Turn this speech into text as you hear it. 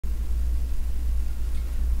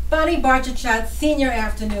Bonnie Barchitchat Senior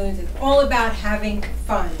Afternoons is all about having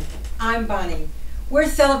fun. I'm Bonnie. We're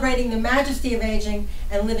celebrating the majesty of aging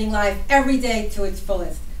and living life every day to its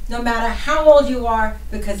fullest, no matter how old you are,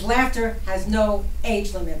 because laughter has no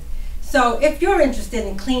age limit. So if you're interested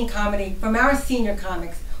in clean comedy from our senior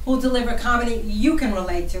comics who'll deliver comedy you can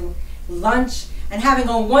relate to, lunch, and having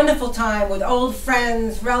a wonderful time with old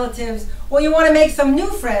friends, relatives, or you want to make some new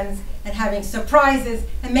friends and having surprises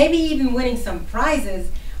and maybe even winning some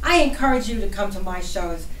prizes, I encourage you to come to my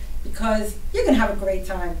shows because you can have a great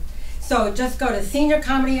time. So just go to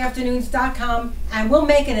seniorcomedyafternoons.com and we'll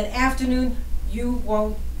make it an afternoon you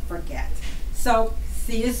won't forget. So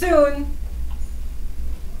see you soon.